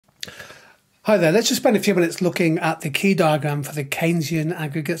Hi there, let's just spend a few minutes looking at the key diagram for the Keynesian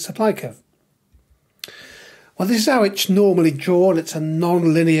aggregate supply curve. Well, this is how it's normally drawn. It's a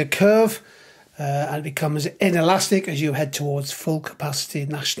non-linear curve and it becomes inelastic as you head towards full capacity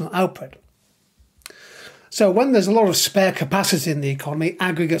national output. So when there's a lot of spare capacity in the economy,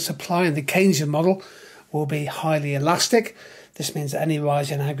 aggregate supply in the Keynesian model will be highly elastic. This means that any rise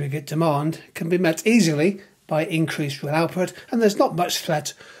in aggregate demand can be met easily by increased real output, and there's not much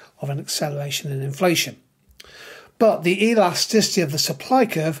threat of an acceleration in inflation. But the elasticity of the supply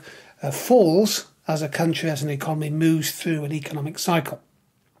curve falls as a country, as an economy moves through an economic cycle.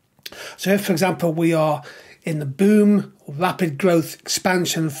 So if, for example, we are in the boom or rapid growth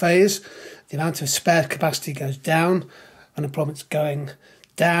expansion phase, the amount of spare capacity goes down, unemployment's going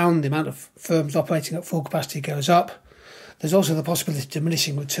down, the amount of firms operating at full capacity goes up. There's also the possibility of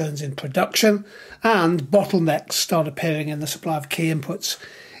diminishing returns in production, and bottlenecks start appearing in the supply of key inputs,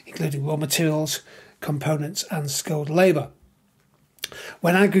 including raw materials, components and skilled labour.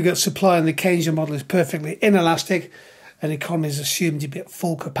 When aggregate supply in the Keynesian model is perfectly inelastic, an economy is assumed to be at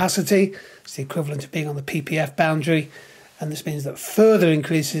full capacity. It's the equivalent of being on the PPF boundary, and this means that further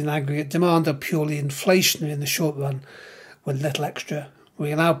increases in aggregate demand are purely inflationary in the short run, with little extra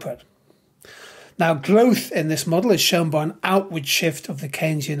real output. Now, growth in this model is shown by an outward shift of the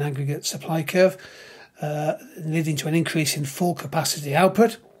Keynesian aggregate supply curve, leading to an increase in full capacity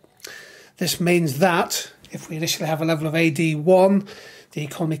output. This means that if we initially have a level of AD1, the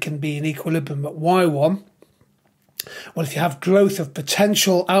economy can be in equilibrium at Y1. Well, if you have growth of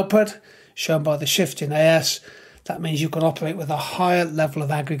potential output, shown by the shift in AS, that means you can operate with a higher level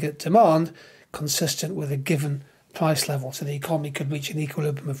of aggregate demand consistent with a given price level. So the economy could reach an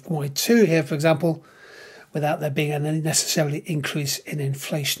equilibrium of Y2 here, for example, without there being any necessarily increase in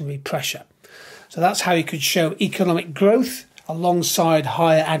inflationary pressure. So that's how you could show economic growth alongside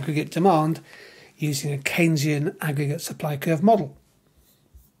higher aggregate demand using a Keynesian aggregate supply curve model.